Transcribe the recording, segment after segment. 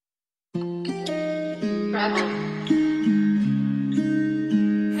Frevel.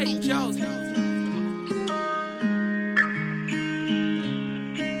 Hey, jolst.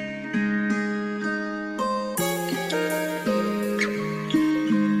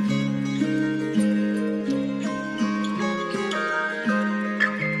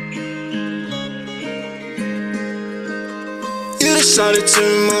 You decided to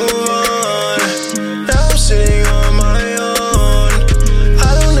move on. Now I'm sitting on my own.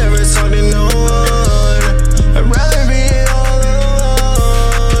 I don't ever talk to no one. I'd rather be all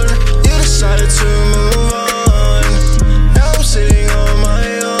alone. You decided to move on. Now I'm sitting on my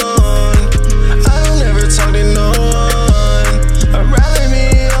own. I don't ever talk to no one. I'd rather be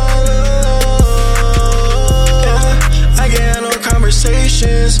all alone. Yeah, I can't have no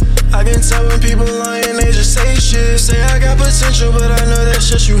conversations. I can tell when people lying, they just say shit. Say I got potential, but I know that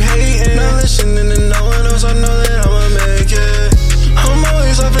shit you hating. Not listening to no one else, I know that I'ma make it. I'm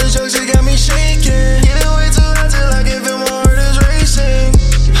always off the jokes, it got me shaking. Getting way too hot till I can feel my heart is racing.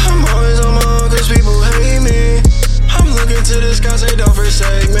 I'm always on my own cause people hate me. I'm looking to the sky, say don't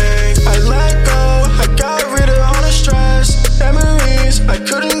forsake me. I let go, I got rid of all the stress. Memories, I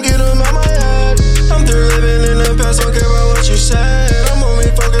couldn't get them out my head. I'm through living in the past, don't care about what you said. I'm only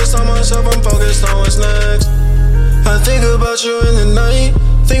focused on myself, I'm focused on what's next. I think about you in the night,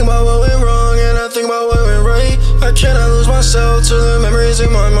 think about what went wrong and I think about what went right. I cannot lose myself to the memories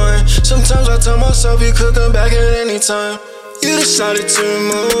in my mind. Sometimes I tell myself you could come back at any time. You decided to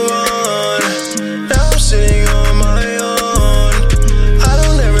move on. Now I'm sitting on my own.